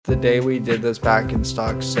The day we did this back in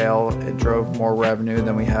stock sale, it drove more revenue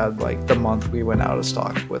than we had like the month we went out of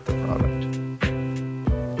stock with the product.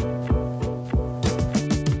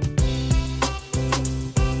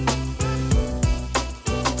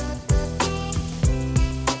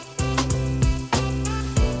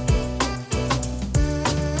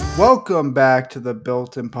 Welcome back to the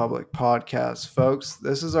Built in Public podcast, folks.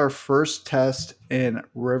 This is our first test in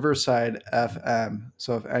Riverside FM.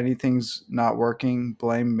 So if anything's not working,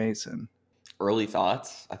 blame Mason. Early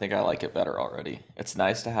thoughts. I think I like it better already. It's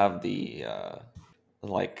nice to have the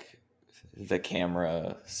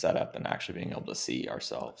camera set up and actually being able to see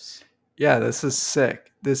ourselves. Yeah, this is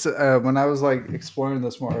sick. This when I was like exploring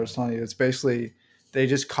this more, I was telling you, it's basically they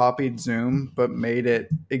just copied Zoom but made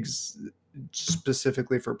it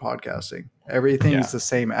specifically for podcasting. Everything's the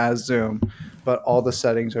same as Zoom, but all the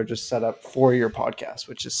settings are just set up for your podcast,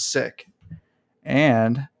 which is sick.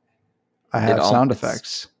 And I have sound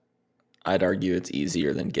effects. I'd argue it's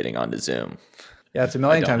easier than getting onto Zoom. Yeah, it's a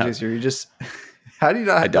million times easier. You just how do you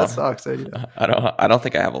not? That sucks. I don't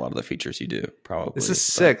think I have a lot of the features you do. Probably. This is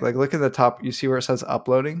sick. Like, look at the top. You see where it says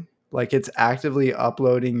uploading? Like, it's actively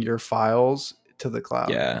uploading your files to the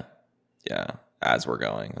cloud. Yeah. As we're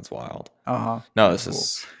going, that's wild. No, this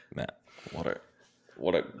is man. What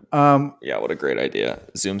a great idea.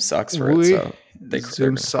 Zoom sucks for it. So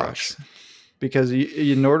Zoom sucks because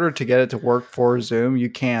in order to get it to work for Zoom, you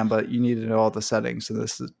can, but you need to know all the settings. So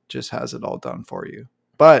this just has it all done for you.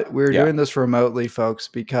 But we're doing this remotely, folks,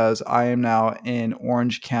 because I am now in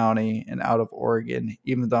Orange County and out of Oregon,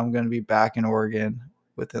 even though I'm going to be back in Oregon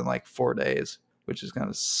within like 4 days, which is going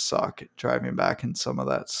to suck driving back in some of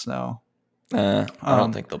that snow. I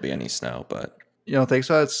don't think there'll be any snow, but you don't think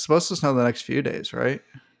so? It's supposed to snow the next few days, right?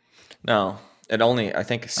 No, I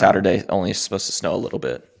think Saturday only is supposed to snow a little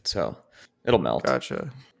bit, so it'll melt.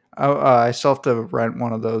 Gotcha. I still have to rent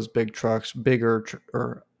one of those big trucks, bigger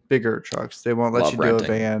trucks. They won't let you do a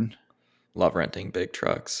van. Love renting big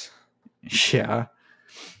trucks. Yeah.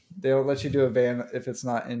 They won't let you do a van if it's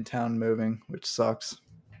not in town moving, which sucks.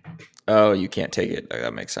 Oh, you can't take it.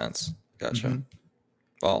 That makes sense. Gotcha. Mm-hmm.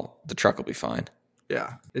 Well, the truck will be fine.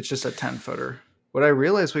 Yeah. It's just a 10-footer. What I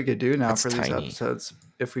realized we could do now these episodes,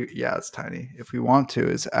 it's tiny. If we want to,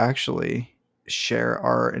 is actually share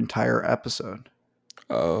our entire episode.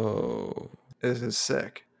 Oh. This is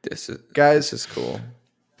sick. This is cool.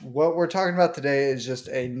 What we're talking about today is just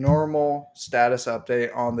a normal status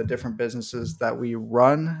update on the different businesses that we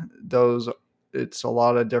run. It's a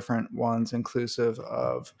lot of different ones, inclusive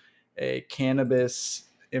of a cannabis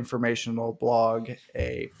informational blog,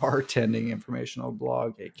 a bartending informational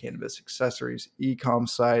blog, a cannabis accessories e-com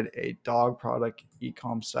site, a dog product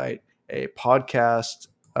e-com site, a podcast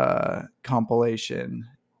compilation,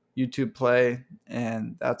 YouTube play,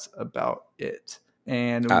 and that's about it.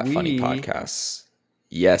 And Funny podcasts.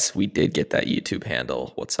 Yes, we did get that YouTube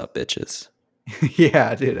handle. What's up, bitches?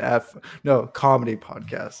 Yeah, dude. Comedy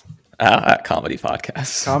podcast. At comedy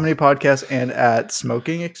podcasts. Comedy podcast and at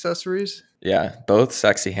smoking accessories. Yeah, both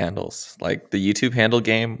sexy handles. Like the YouTube handle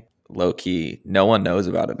game, low key. No one knows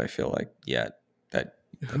about it, I feel like, yet. That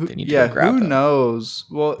they need to go grab them. Knows?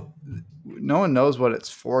 Well, no one knows what it's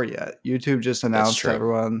for yet. YouTube just announced to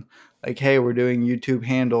everyone, like, hey, we're doing YouTube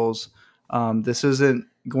handles. This isn't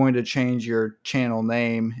going to change your channel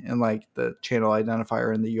name and like the channel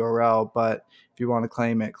identifier in the URL, but if you want to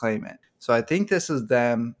claim it. So I think this is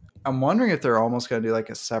them. I'm wondering if they're almost going to do like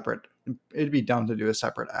a separate, it'd be dumb to do a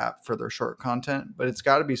separate app for their short content, but it's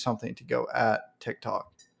got to be something to go at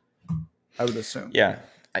TikTok, I would assume.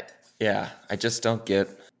 I just don't get,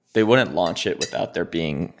 they wouldn't launch it without there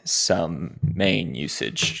being some main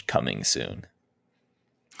usage coming soon.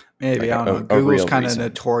 Maybe, I don't know. Google's kind of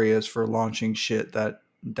notorious for launching shit that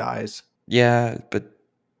dies. Yeah, but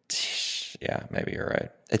yeah, maybe you're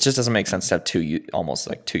right. It just doesn't make sense to have almost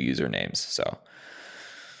like two usernames. So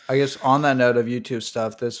I guess on that note of YouTube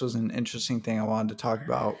stuff, this was an interesting thing I wanted to talk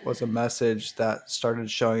about, was a message that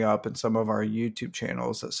started showing up in some of our YouTube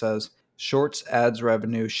channels that says Shorts ads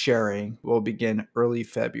revenue sharing will begin early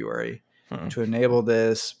February. To enable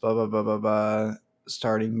this, blah, blah, blah, blah, blah,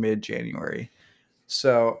 starting mid-January.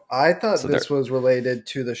 So I thought this was related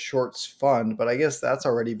to the Shorts fund, but I guess that's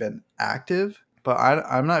already been active. But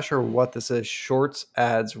I'm not sure what this is. Shorts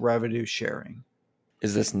ads revenue sharing.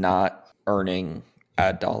 Is this not earning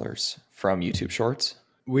ad dollars from YouTube Shorts?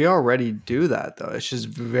 We already do that, though. It's just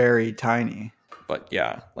very tiny. But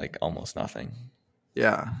yeah, like almost nothing.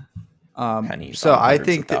 Yeah. Pennies. So I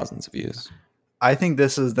think thousands of views. I think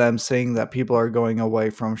this is them saying that people are going away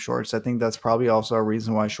from Shorts. I think that's probably also a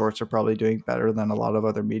reason why Shorts are probably doing better than a lot of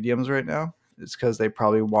other mediums right now. It's because they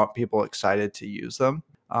probably want people excited to use them.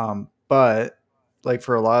 But like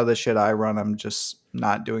for a lot of the shit I run, I'm just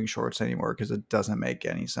not doing shorts anymore because it doesn't make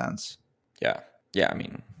any sense. Yeah. Yeah. I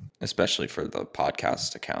mean, especially for the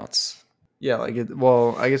podcast accounts. Yeah, like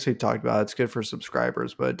well, I guess we talked about it. It's good for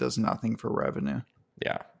subscribers, but it does nothing for revenue.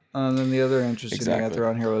 Yeah. And then the other interesting thing I Exactly. threw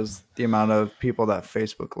on here was the amount of people that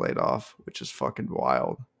Facebook laid off, which is fucking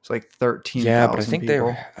wild. It's like Yeah, but 13,000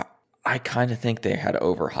 people. I kind of think they had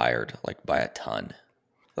overhired like by a ton.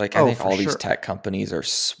 Like I Oh, think for all these sure. tech companies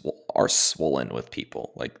are swollen with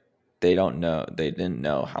people. Like they didn't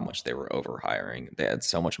know how much they were overhiring. They had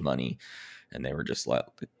so much money, and they were just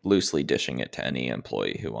loosely dishing it to any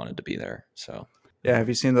employee who wanted to be there. So Yeah, have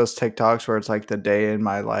you seen those TikToks where it's like the day in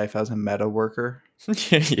my life as a meta worker?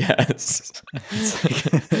 yes, It's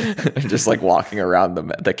like just like walking around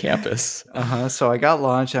the campus. So I got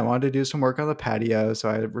lunch. I wanted to do some work on the patio, so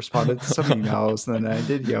I responded to some emails, and then I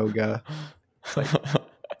did yoga. It's like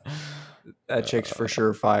that chick's for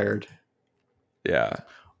sure fired. Yeah,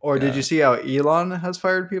 Or did you yeah, see how Elon has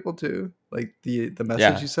fired people too? Like the message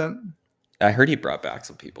yeah. you sent? I heard he brought back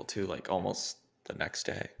some people too, like almost the next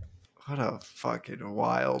day. What a fucking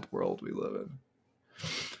wild world we live in.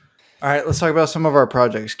 All right, let's talk about some of our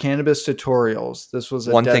projects. Cannabis tutorials. This was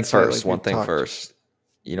a One thing dead site first. like we One thing talked first.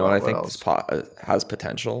 You know what I about. What think this else? has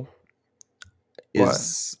potential What?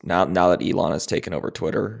 is now that Elon has taken over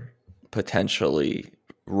Twitter, potentially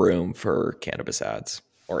room for cannabis ads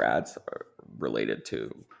or ads related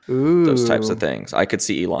to those types of Ooh. things. I could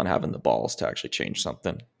see Elon having the balls to actually change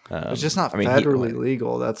something. It's just I not mean, federally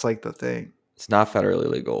legal. That's like the thing. it's not federally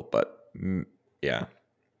legal, but yeah,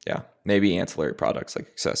 yeah, maybe ancillary products like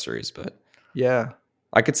accessories, but Yeah.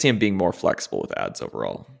 I could see him being more flexible with ads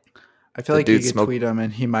overall. I feel The like you dude could tweet smoked. him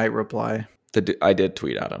and he might reply. I did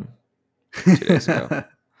tweet at him 2 days ago.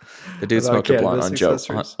 The dude About smoked a blunt cannabis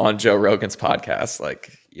on accessories. Joe Rogan's podcast.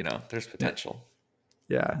 Like, there's potential.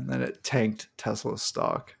 Yeah, and then it tanked Tesla's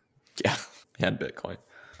stock. Yeah, and Bitcoin.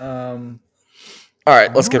 Um, All I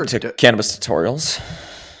right, let's wonder get where to cannabis tutorials.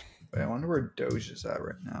 I wonder where Doge is at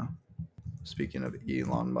right now. Speaking of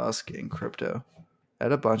Elon Musk and crypto, I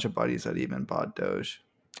had a bunch of buddies that even bought Doge.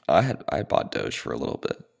 I bought Doge for a little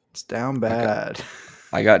bit. It's down I got bad.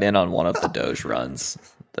 I got in on one of the Doge runs,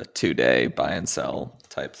 the 2-day buy and sell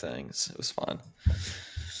type things. It was fun.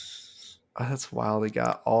 Oh, that's wild. It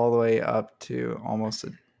got all the way up to almost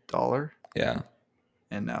 $1, Yeah.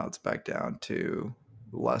 and now it's back down to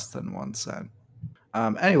less than 1 cent.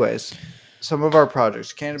 Anyways, some of our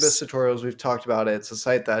projects, cannabis tutorials, we've talked about it. It's a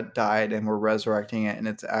site that died and we're resurrecting it, and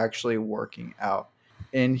it's actually working out.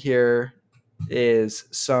 In here is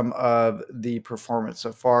some of the performance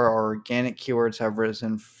so far. Our organic keywords have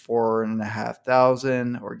risen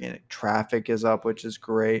 4,500. Organic traffic is up, which is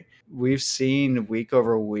great. We've seen week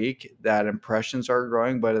over week that impressions are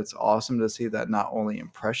growing, but it's awesome to see that not only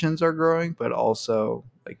impressions are growing, but also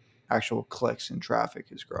like actual clicks and traffic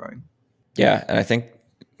is growing. Yeah, and I think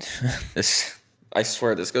this I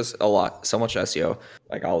swear this goes a lot so much SEO.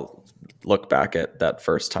 Like I'll look back at that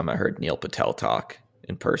first time I heard Neil Patel talk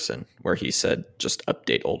in person where he said just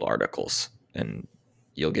update old articles and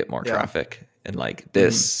you'll get more Yeah. traffic. And like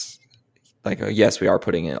this yes, we are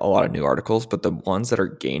putting in a lot of new articles, but the ones that are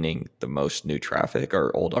gaining the most new traffic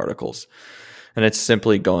are old articles. And it's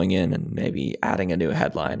simply going in and maybe adding a new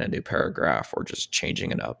headline, a new paragraph, or just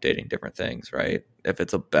changing and updating different things, right? If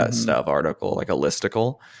it's a best Mm-hmm. of article, like a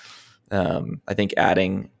listicle, I think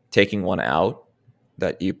taking one out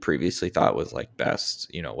that you previously thought was like best,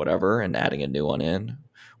 whatever, and adding a new one in,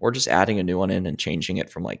 or just adding a new one in and changing it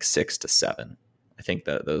from like 6 to 7. I think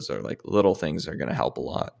that those are like little things that are going to help a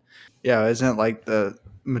lot. Yeah, isn't like the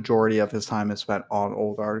majority of his time is spent on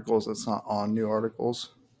old articles? It's not on new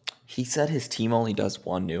articles. He said his team only does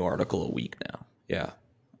one new article a week now. Yeah.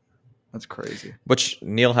 That's crazy. Which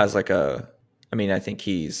Neil has I think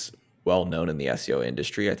he's well known in the SEO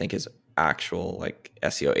industry. I think his actual like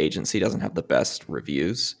SEO agency doesn't have the best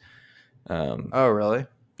reviews. Oh, really?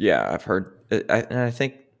 Yeah, I've heard, and I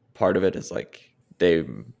think part of it is like they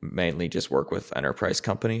mainly just work with enterprise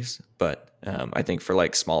companies, but I think for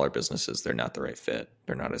like smaller businesses, they're not the right fit.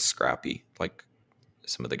 They're not as scrappy like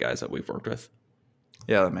some of the guys that we've worked with.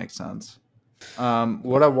 Yeah, that makes sense.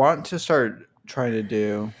 What I want to start trying to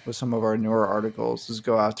do with some of our newer articles is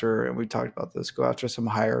go after, and we talked about this, go after some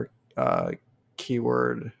higher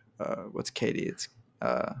keyword. What's Katie? It's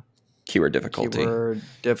Keyword difficulty. keyword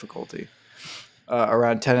difficulty.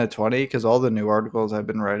 Around 10 to 20, because all the new articles I've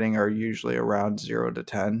been writing are usually around 0 to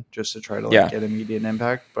 10 just to try to like get immediate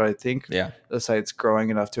impact. But I think the site's growing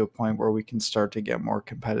enough to a point where we can start to get more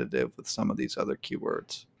competitive with some of these other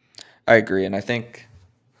keywords. I agree. And I think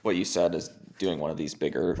what you said is doing one of these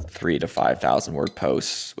bigger 3,000 to 5,000 word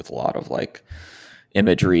posts with a lot of like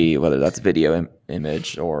imagery, whether that's video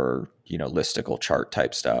image or, listicle chart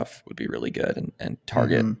type stuff would be really good and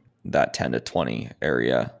target that 10 to 20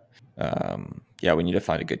 area. We need to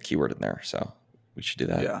find a good keyword in there. So we should do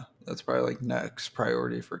that. Yeah, that's probably like next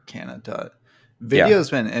priority for Canada. Yeah. Video's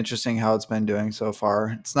been interesting how it's been doing so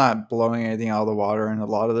far. It's not blowing anything out of the water, and a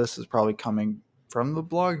lot of this is probably coming from the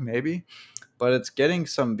blog, maybe, but it's getting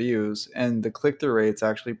some views, and the click-through rate's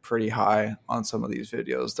actually pretty high on some of these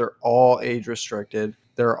videos. They're all age restricted.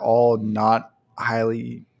 They're all not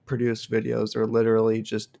highly produced videos. They're literally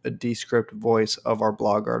just a descript voice of our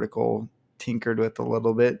blog article tinkered with a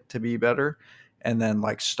little bit to be better, and then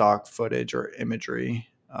like stock footage or imagery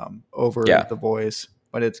over the voice,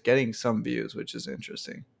 but it's getting some views, which is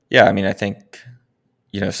interesting. Yeah, I mean, I think,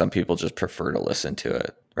 some people just prefer to listen to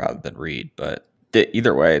it rather than read, but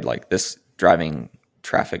either way, like this driving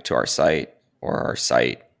traffic to our site or our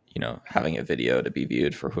site, having a video to be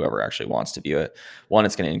viewed for whoever actually wants to view it. One,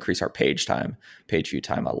 it's going to increase our page view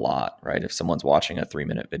time a lot, right? If someone's watching a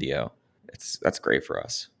 3-minute video, that's great for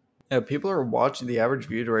us. Yeah, people are watching. The average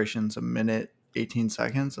view duration is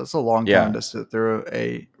 1:18. That's a long time to sit through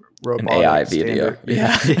an AI video.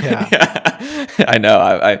 Yeah. I know.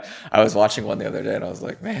 I was watching one the other day and I was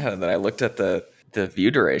like, man, and then I looked at the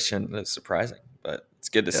view duration and it's surprising, but it's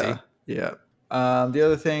good to see. Yeah. The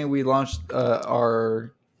other thing, we launched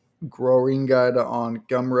our growing guide on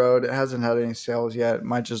Gumroad. It hasn't had any sales yet. It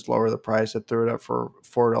might just lower the price. I threw it up for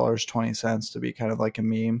 $4.20 to be kind of like a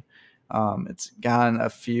meme. It's gotten a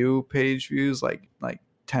few page views, like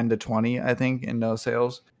 10 to 20, I think, and no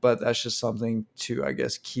sales. But that's just something to, I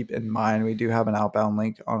guess, keep in mind. We do have an outbound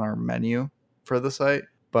link on our menu for the site,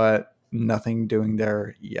 but nothing doing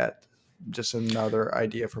there yet. Just another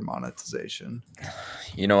idea for monetization.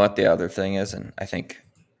 You know what the other thing is? And I think,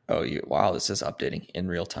 this is updating in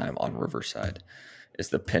real time on Riverside, is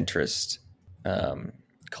the Pinterest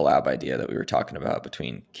collab idea that we were talking about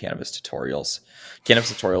between Cannabis Tutorials.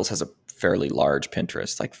 Cannabis Tutorials has a fairly large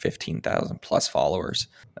Pinterest, like 15,000 plus followers.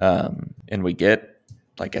 And we get,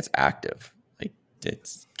 like, it's active. Like, it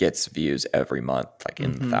gets views every month, like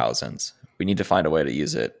in the thousands. We need to find a way to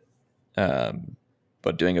use it.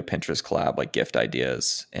 But doing a Pinterest collab, like gift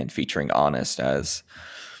ideas and featuring Honest as,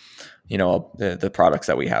 the products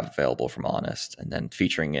that we have available from Honest, and then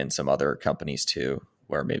featuring in some other companies too,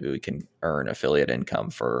 where maybe we can earn affiliate income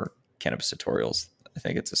for Cannabis Tutorials. I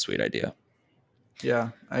think it's a sweet idea. Yeah,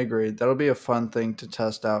 I agree. That'll be a fun thing to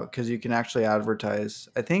test out because you can actually advertise.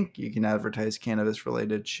 I think you can advertise cannabis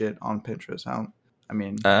related shit on Pinterest.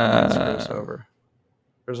 Over.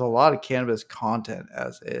 There's a lot of cannabis content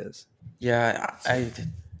as is. Yeah,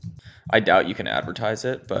 I doubt you can advertise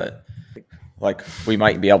it, but like we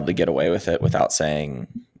might be able to get away with it without saying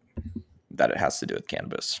that it has to do with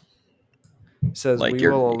cannabis. It says we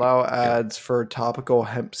will allow ads for topical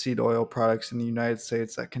hemp seed oil products in the United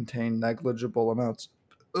States that contain negligible amounts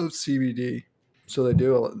of CBD. So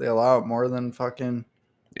they allow it more than fucking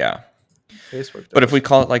Facebook does. But if we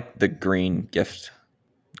call it like the green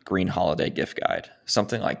holiday gift guide,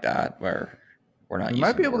 something like that, where we're not, you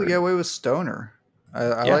might be able to get away with stoner.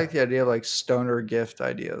 I like the idea of like stoner gift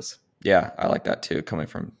ideas. Yeah, I like that too, coming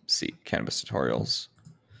from Cannabis Tutorials.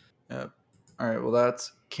 Yeah. All right. Well,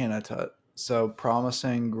 that's Canatut. So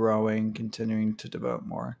promising, growing, continuing to devote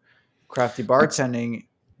more. Crafty bartending,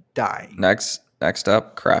 dying. Next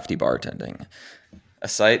up, Crafty Bartending, a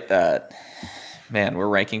site that, man, we're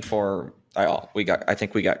ranking for. I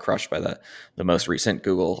think we got crushed by the most recent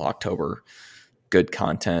Google October good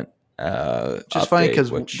content. Just funny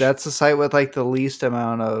because that's the site with like the least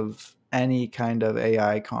amount of any kind of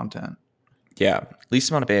AI content. Yeah, least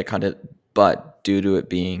amount of AI content, but due to it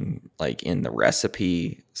being like in the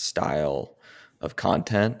recipe style of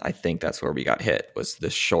content, I think that's where we got hit, was the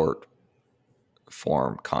short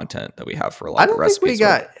form content that we have for like recipes.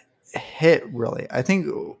 I don't think we got hit really. I think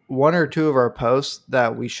one or two of our posts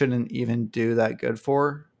that we shouldn't even do that good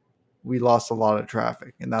for, we lost a lot of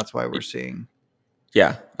traffic, and that's why we're seeing.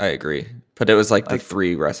 Yeah, I agree. But it was like the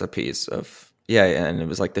 3 recipes of and it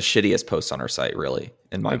was like the shittiest posts on our site, really,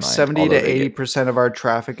 in my mind. 70 to 80% of our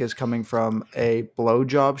traffic is coming from a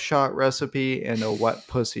blowjob shot recipe and a wet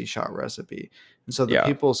pussy shot recipe. And so the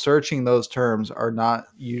people searching those terms are not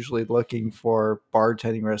usually looking for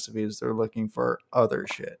bartending recipes. They're looking for other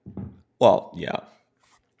shit. Well, yeah,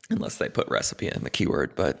 unless they put recipe in the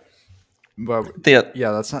keyword. But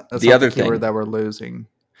that's not the other keyword that we're losing.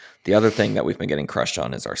 The other thing that we've been getting crushed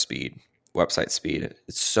on is our speed. Website speed.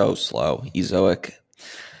 It's so slow, ezoic.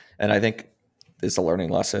 And I think it's a learning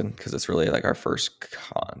lesson because it's really like our first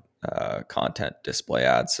content display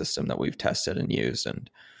ad system that we've tested and used. And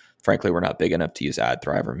frankly, we're not big enough to use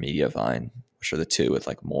AdThrive or Mediavine, which are the two with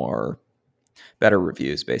like more better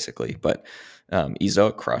reviews, basically. But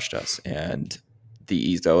Ezoic crushed us, and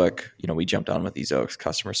the Ezoic, we jumped on with Ezoic's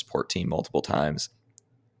customer support team multiple times,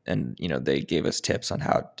 and they gave us tips on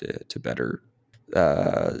how to better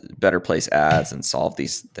place ads and solve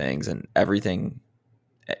these things, and everything.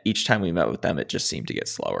 Each time we met with them, it just seemed to get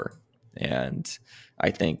slower. And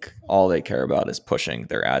I think all they care about is pushing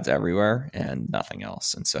their ads everywhere and nothing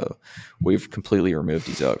else. And so we've completely removed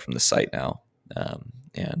Ezoic from the site now,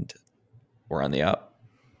 and we're on the up.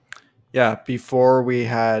 Yeah, before we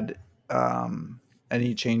had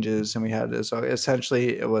any changes, and we had so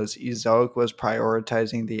essentially it was Ezoic was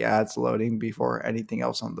prioritizing the ads loading before anything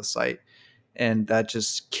else on the site, and that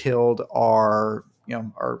just killed our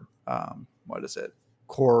our what is it,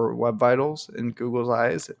 core web vitals in Google's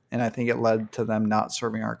eyes, and I think it led to them not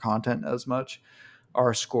serving our content as much.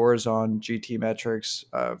 Our scores on GT metrics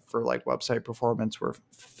for like website performance were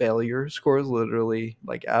failure scores, literally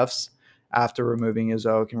like Fs. After removing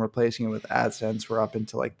Ezoic and replacing it with AdSense, we're up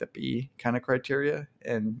into like the B kind of criteria,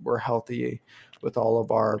 and we're healthy with all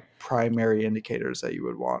of our primary indicators that you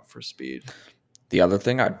would want for speed. The other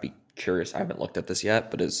thing I'd be curious, I haven't looked at this yet,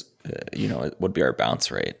 but it would be our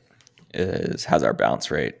bounce rate. Has our bounce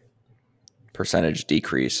rate percentage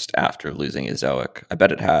decreased after losing Ezoic? I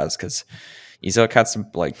bet it has, because Ezoic had some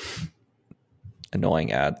like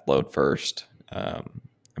annoying ad load first.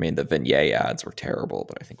 The vignette ads were terrible,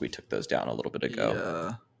 but I think we took those down a little bit ago.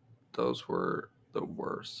 Yeah, those were the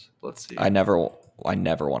worst. Let's see. I never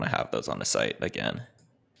want to have those on the site again.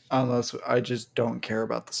 Unless I just don't care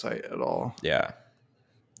about the site at all. Yeah.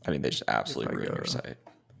 They just absolutely ruin your site.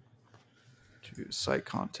 To site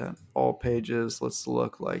content, all pages, let's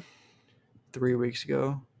look like 3 weeks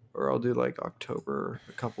ago, or I'll do like October,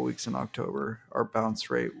 a couple weeks in October. Our bounce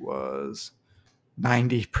rate was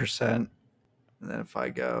 90%. And then if I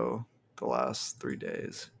go the last 3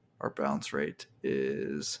 days, our bounce rate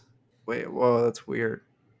is, whoa, that's weird.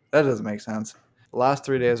 That doesn't make sense. The last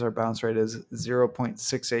 3 days, our bounce rate is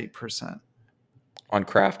 0.68%. On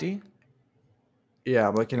Crafty? Yeah,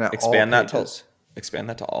 I'm looking at all pages. Expand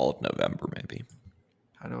that to all of November, maybe.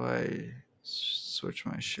 How do I switch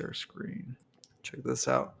my share screen? Check this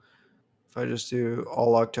out. If I just do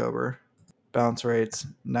all October, bounce rates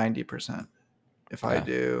 90%. If I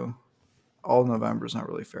do all November, is not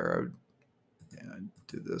really fair. I would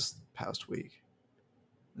do this past week.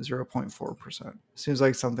 0.4%. Seems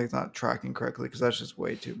like something's not tracking correctly, because that's just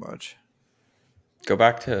way too much. Go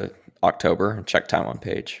back to October and check time on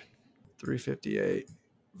page. 358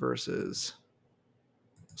 versus,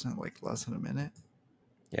 isn't it like less than a minute?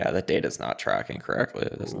 Yeah, that data's not tracking correctly.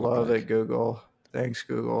 It doesn't Love look it, Google. Thanks,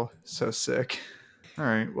 Google. So sick. All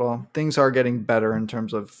right. Well, things are getting better in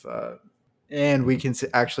terms of, and we can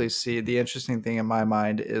actually see, the interesting thing in my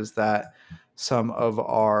mind is that some of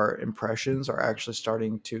our impressions are actually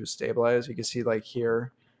starting to stabilize. You can see like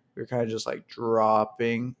here, we're kind of just like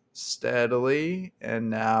dropping steadily, and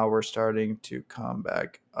now we're starting to come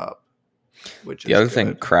back up, which the is other good.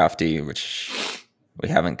 thing, Crafty, which we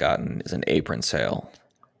haven't gotten, is an apron sale.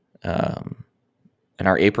 And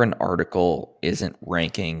our apron article isn't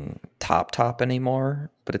ranking top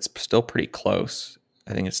anymore, but it's still pretty close.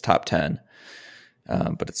 I think it's top 10.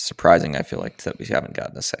 But it's surprising, I feel like, that we haven't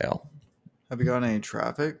gotten a sale. Have you gotten any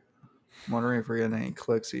traffic? I'm wondering if we're getting any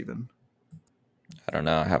clicks even. I don't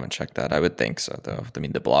know. I haven't checked that. I would think so, though.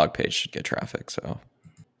 The blog page should get traffic, so.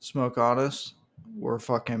 Smoke honest, we're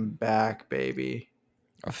fucking back, baby.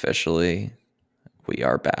 Officially, we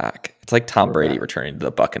are back. It's like Tom Brady returning to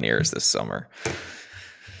the Buccaneers this summer.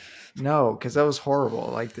 No, because that was horrible.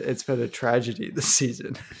 Like, it's been a tragedy this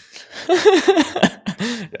season.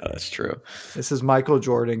 Yeah, that's true. This is Michael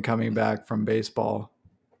Jordan coming back from baseball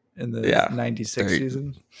in the 96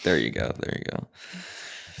 season. There you go.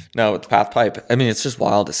 No, with Path Pipe, it's just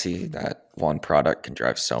wild to see that one product can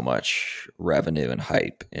drive so much revenue and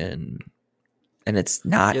hype and it's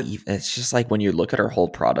not even, it's just like when you look at our whole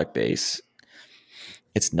product base,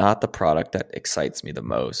 it's not the product that excites me the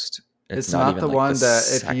most. It's not even the one that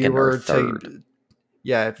if you were to,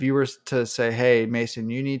 if you were to say, hey, Mason,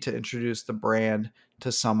 you need to introduce the brand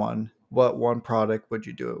to someone, what one product would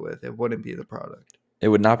you do it with? It wouldn't be the product. It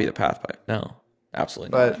would not be the Path Pipe. No,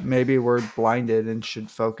 absolutely not. But maybe we're blinded and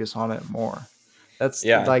should focus on it more. That's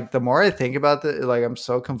like, the more I think about it, like, I'm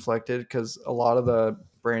so conflicted, because a lot of the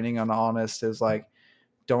branding on Honest is like,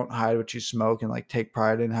 don't hide what you smoke and like take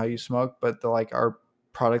pride in how you smoke. But our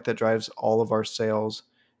product that drives all of our sales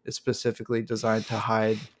is specifically designed to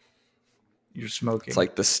hide you're It's smoking.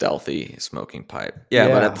 like the stealthy smoking pipe. Yeah,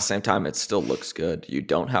 but at the Yeah. same time, it still looks good. You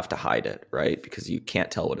don't have to hide it, right? Because you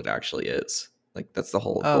can't tell what it actually is. Like that's the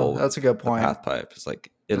whole Oh, goal with that's a good the point. path pipe. It's like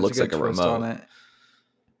it That's a looks like good a twist on remote. it.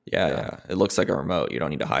 Yeah, Yeah. yeah. It looks like a remote. You don't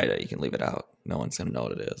need to hide it. You can leave it out. No one's gonna know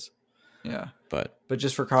what it is. Yeah. But But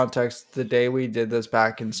just for context, the day we did this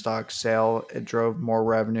back in stock sale, it drove more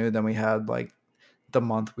revenue than we had like the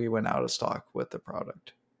month we went out of stock with the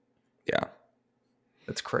product. yeah,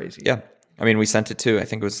 It's crazy. yeah. I mean, we sent it to I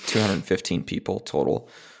think it was 215 people total,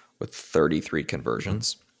 with 33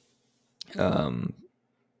 conversions. Um,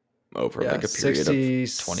 over Yeah, like a period of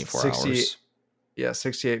 24 60, hours. yeah,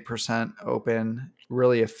 68% open,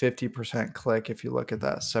 really a 50% click if you look at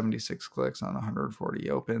that 76 clicks on 140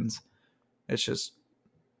 opens. It's just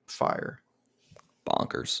fire,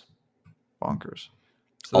 Bonkers. bonkers.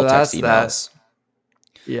 So All text that's that. emails.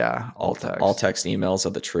 Yeah, all All text. text emails are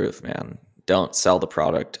the truth, man. Don't sell the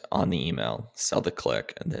product on the email. Sell the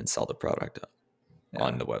click and then sell the product Yeah.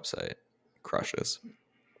 on the website. Crushes.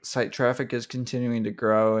 Site traffic is continuing to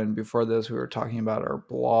grow, and before this we were talking about our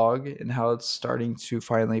blog and how it's starting to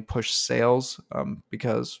finally push sales,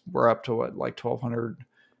 because we're up to what, like 1,200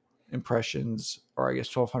 impressions, or I guess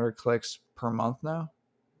 1,200 clicks per month now,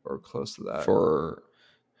 or close to that. For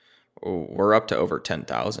we're up to over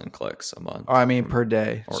 10,000 clicks a Oh, month I mean from per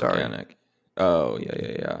day, sorry. organic. Oh, yeah,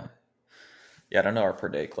 yeah, yeah. Yeah, I don't know our per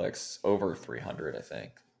day clicks over 300, I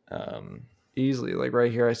think. Um, Easily, like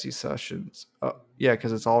right here I see sessions. Yeah,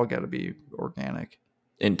 because it's all got to be organic.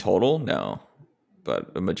 in total, no,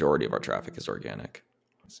 but the majority of our traffic is organic.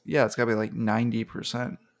 Yeah, it's got to be like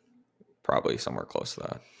 90%. Probably somewhere close to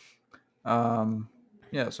that. um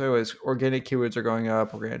yeah, so anyways, organic keywords are going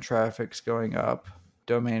up, organic traffic's going up,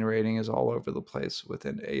 domain rating is all over the place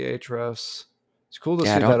within Ahrefs. It's cool to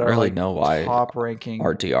Yeah, I see that don't our really like know why top our ranking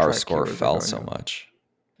DR track score keywords are fell going so up. much.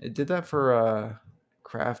 It did that for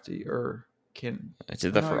crafty or can I did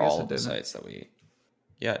oh that no, I for guess all it of the didn't. sites that we.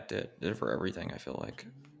 Yeah, it did. It did it for everything. I feel like,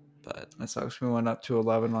 but That sucks. We went up to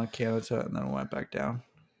 11 on Canada and then went back down.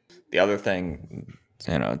 the other thing,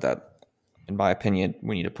 that in my opinion,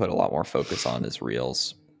 we need to put a lot more focus on is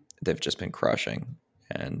reels. They've just been crushing,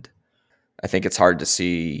 and I think it's hard to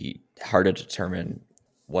determine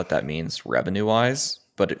what that means revenue wise.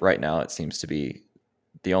 But right now, it seems to be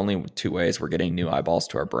the only two ways we're getting new eyeballs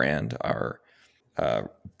to our brand are uh,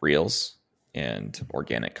 reels and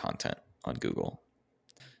organic content on Google.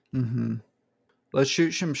 Mm-hmm. Let's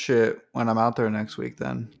shoot some shit when I'm out there next week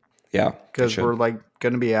then, Yeah, we because should. we're like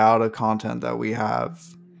going to be out of content that we have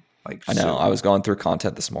like I know. I soon. was going through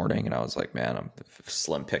content this morning, and I was like, "Man, I'm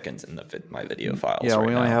slim pickings in my video files Yeah, right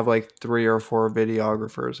we only now." have like 3 or 4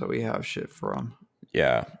 videographers that we have shit from.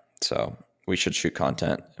 Yeah, so we should shoot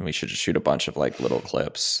content, and we should just shoot a bunch of like little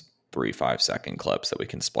clips, 3 5 second clips that we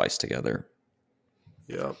can splice together.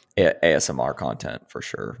 Yep. ASMR content for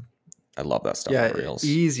sure. I love that stuff on Yeah, Reels.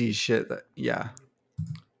 easy shit. Yeah.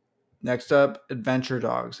 Next up, Adventure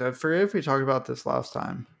Dogs. I forget if we talked about this last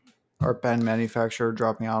time. Our pen manufacturer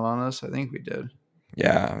dropping out on us. I think we did.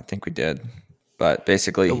 Yeah, I think we did. But Yeah,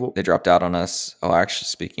 basically, well, they dropped out on us. Oh, actually,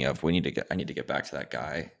 speaking of, I need to get back to that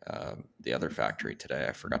guy, the other factory today.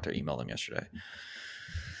 I forgot to email them yesterday.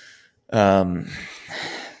 Um,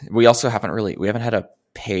 we also we haven't had a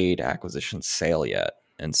paid acquisition sale yet.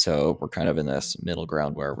 And so we're kind of in this middle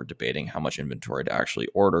ground where we're debating how much inventory to actually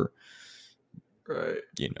order. right.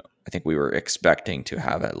 I think we were expecting to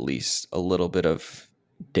have at least a little bit of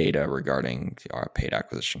data regarding our paid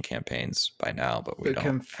acquisition campaigns by now, but we The don't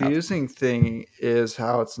have. confusing thing is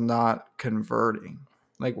how it's not converting.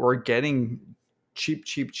 Like we're getting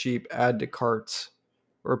cheap add to carts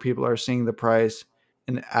where people are seeing the price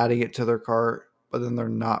and adding it to their cart, but then they're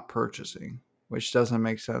not purchasing, which doesn't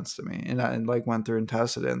make sense to me. And I like went through and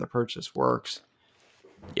tested it, and the purchase works.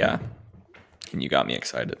 Yeah, and you got me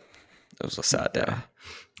excited. It was a sad day. Yeah.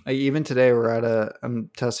 Like even today, I'm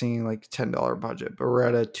testing like $10 budget, but we're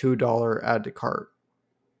at a $2 add to cart,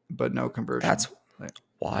 but no conversion. That's Like,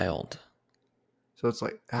 wild. so it's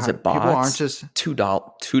like Is it people aren't bots? just,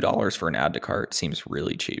 $2 for an add to cart seems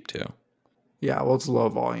really cheap too. yeah, well, it's low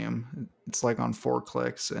volume. It's like on 4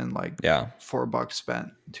 clicks and like Yeah, $4 spent,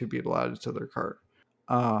 2 people added to their cart.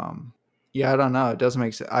 Um, yeah, I don't know. It doesn't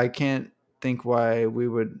make sense. I can't think why we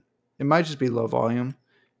would. It might just be low volume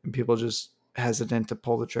and people just hesitant to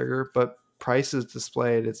pull the trigger, but price is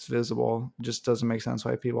displayed, it's visible. It just doesn't make sense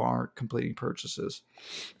why people aren't completing purchases.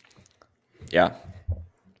 yeah,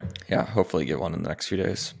 yeah. Hopefully, get one in the next few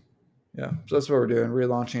days. Yeah, so that's what we're doing,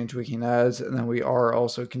 relaunching and tweaking ads. And then we are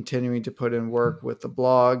also continuing to put in work with the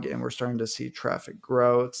blog, and we're starting to see traffic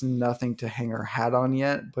grow. It's nothing to hang our hat on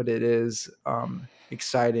yet, but it is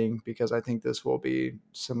exciting because I think this will be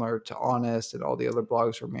similar to Honest and all the other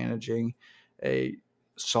blogs we're managing, a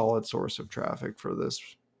solid source of traffic for this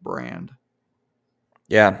brand.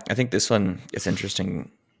 Yeah, I think this one is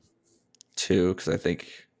interesting too, because I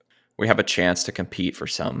think we have a chance to compete for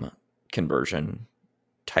some conversion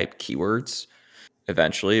type keywords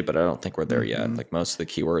eventually, but I don't think we're there yet. Like most of the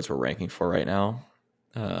keywords we're ranking for right now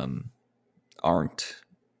aren't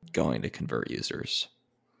going to convert users.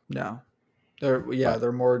 No,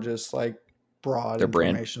 they're more just like broad They're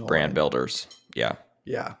informational brand builders. Yeah.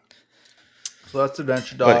 Yeah. So that's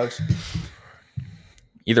Adventure But Dogs.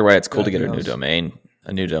 either way, it's cool to get Anything a new else? domain.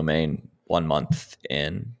 A new domain 1 month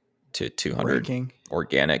in to 200 Ranking.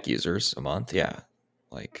 organic users a month. Yeah.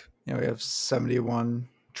 Like, We have 71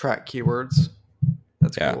 track keywords.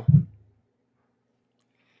 That's yeah. cool.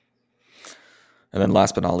 And then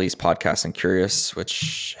last but not least, Podcast and Curious,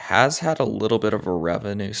 which has had a little bit of a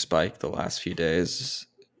revenue spike the last few days.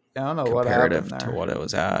 I don't know what comparative happened there. to what it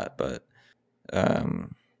was at, but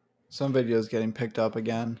some videos getting picked up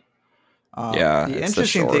again. yeah, The it's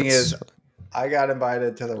interesting the thing shorts. is I got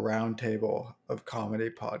invited to the roundtable of comedy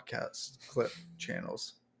podcast clip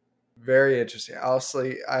channels. Very interesting.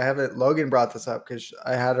 Honestly, I haven't. Logan brought this up because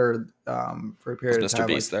I had her for a period Was of Mr. time.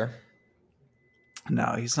 Beast there?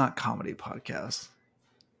 No, he's not comedy podcast.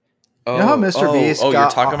 Oh, You know how Mr. Beast you're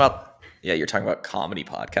got? talking about you're talking about comedy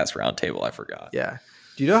podcast roundtable. I forgot. Yeah.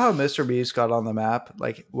 Do you know how Mr. Beast got on the map?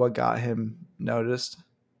 Like what got him noticed?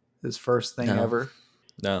 His first thing ever.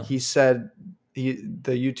 No. He said the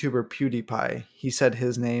YouTuber PewDiePie. He said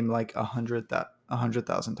his name like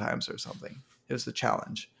 100,000 times or something. It was the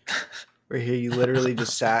challenge where he literally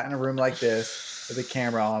just sat in a room like this with a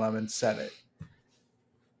camera on him and said it.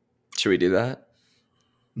 Should we do that?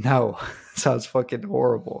 No, sounds fucking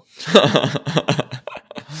horrible.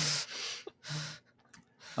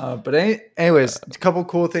 But anyways, a couple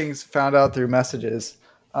cool things found out through messages.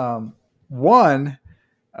 One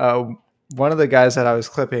of the guys that I was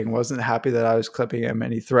clipping wasn't happy that I was clipping him,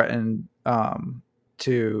 and he threatened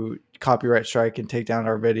to copyright strike and take down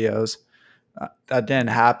our videos. That didn't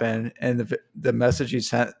happen, and the message he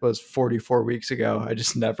sent was 44 weeks ago. I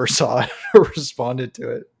just never saw it or responded to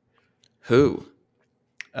it. Who?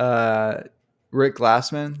 Rick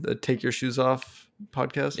Glassman, the Take Your Shoes Off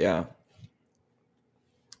podcast. Yeah.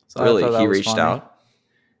 So really? He reached out?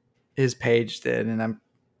 His page did, and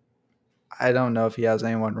I don't know if he has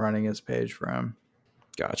anyone running his page for him.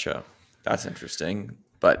 Gotcha. That's interesting.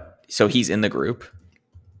 But so he's in the group?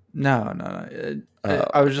 No.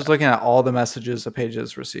 I was just looking at all the messages the page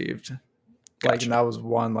has received. Gotcha. And that was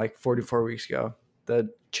one like 44 weeks ago.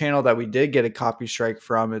 The channel that we did get a copy strike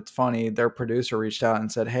from, it's funny, their producer reached out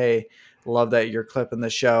and said, "Hey, love that you're clipping the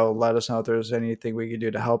show. Let us know if there's anything we could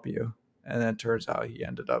do to help you." And then it turns out he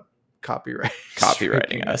ended up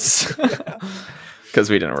copywriting us because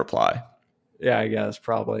we didn't reply. Yeah, I guess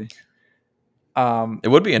probably. It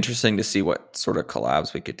would be interesting to see what sort of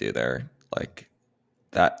collabs we could do there, like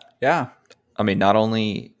that. Yeah, I mean, not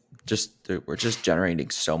only we're just generating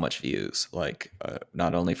so much views, like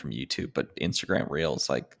not only from YouTube but Instagram Reels.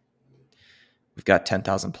 Like we've got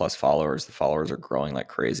 10,000 plus followers. The followers are growing like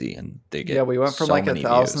crazy, and they get we went from so like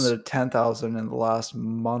 1,000 views. to 10,000 in the last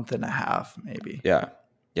month and a half, maybe. Yeah,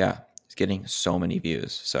 it's getting so many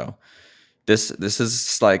views. So this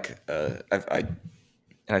is like and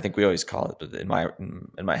I think we always call it, but in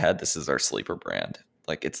my head, this is our sleeper brand.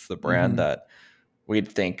 Like it's the brand that we'd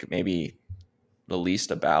think maybe the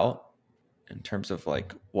least about in terms of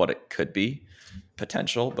like what it could be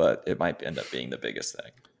potential, but it might end up being the biggest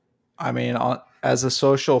thing. I mean, as a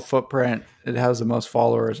social footprint, it has the most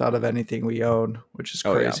followers out of anything we own, which is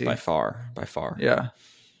crazy. By far. Yeah.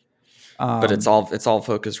 But it's all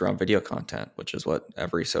focused around video content, which is what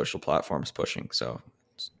every social platform is pushing. So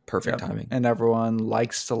it's perfect timing. And everyone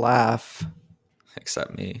likes to laugh.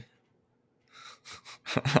 Except me.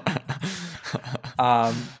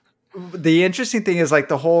 The interesting thing is like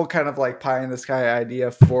the whole kind of like pie in the sky idea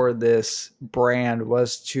for this brand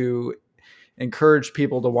was to encourage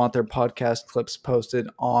people to want their podcast clips posted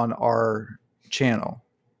on our channel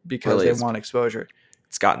because they want exposure.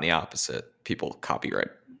 It's gotten the opposite. People copyright.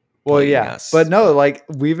 Well, yeah, but no, like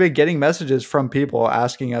we've been getting messages from people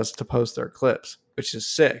asking us to post their clips, which is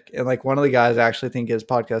sick. And like one of the guys actually think his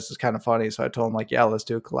podcast is kind of funny. So I told him like, yeah, let's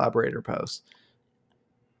do a collaborator post.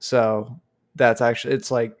 So that's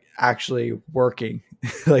actually working.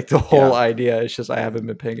 Like the whole idea is just, I haven't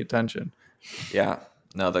been paying attention. Yeah.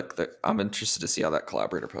 No, I'm interested to see how that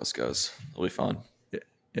collaborator post goes. It'll be fun.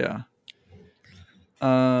 Yeah.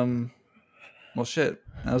 Well, shit.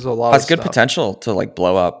 That was a lot of Has good stuff. potential to like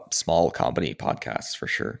blow up small comedy podcasts for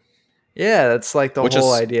sure. Yeah, that's like the Which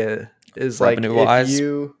whole is idea is like revenue if wise,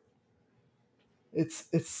 you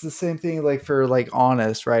it's the same thing like for like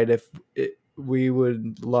Honest, right? If we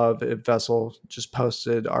would love if Vessel just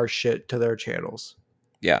posted our shit to their channels.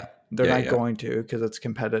 yeah, They're yeah, not yeah. going to because it's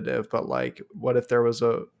competitive, but like what if there was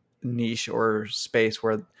a niche or space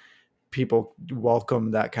where people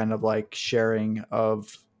welcome that kind of like sharing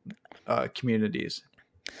of communities?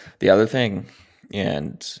 The other thing,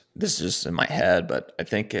 and this is just in my head, but I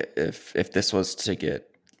think if this was to get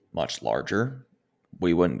much larger,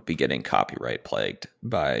 we wouldn't be getting copyright plagued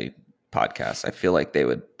by podcasts. I feel like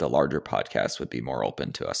the larger podcasts would be more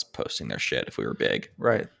open to us posting their shit if we were big.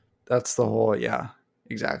 Right. That's the whole, yeah,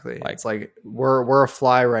 exactly. Like It's like we're a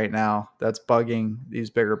fly right now that's bugging these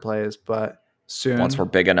bigger plays, but once we're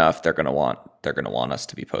soon big enough, they're gonna want us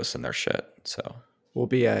to be posting their shit. So we'll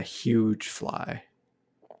be a huge fly.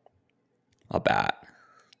 a bat.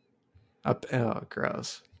 Up, oh,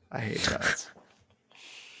 gross. I hate bats.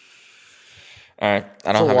 All right, I It's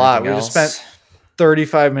a don't have lot. anything We just spent else.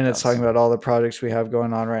 35 minutes Yes. talking about all the projects we have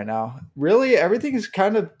going on right now. Really, everything's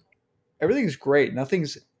great.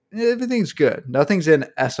 Everything's good. Nothing's in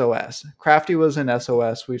SOS. Crafty was in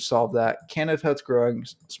SOS. We've solved that. Canada Pet's growing.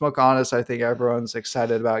 Smoke Honest, I think everyone's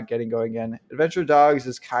excited about getting going again. Adventure Dogs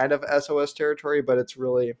is kind of SOS territory, but it's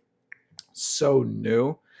really so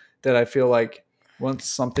new that I feel like once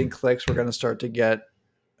something clicks, we're going to start to get,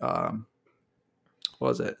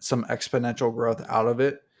 some exponential growth out of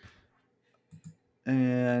it.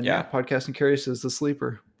 And yeah, Yeah. Podcasting Curious is the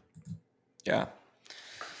sleeper. Yeah.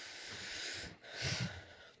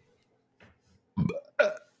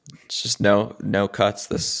 It's just no cuts.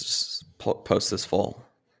 This post this full.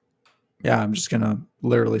 Yeah, I'm just going to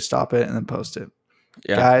literally stop it and then post it.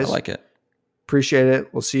 Yeah, I Guys, like it. appreciate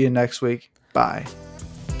it. We'll see you next week. Bye.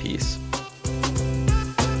 Peace.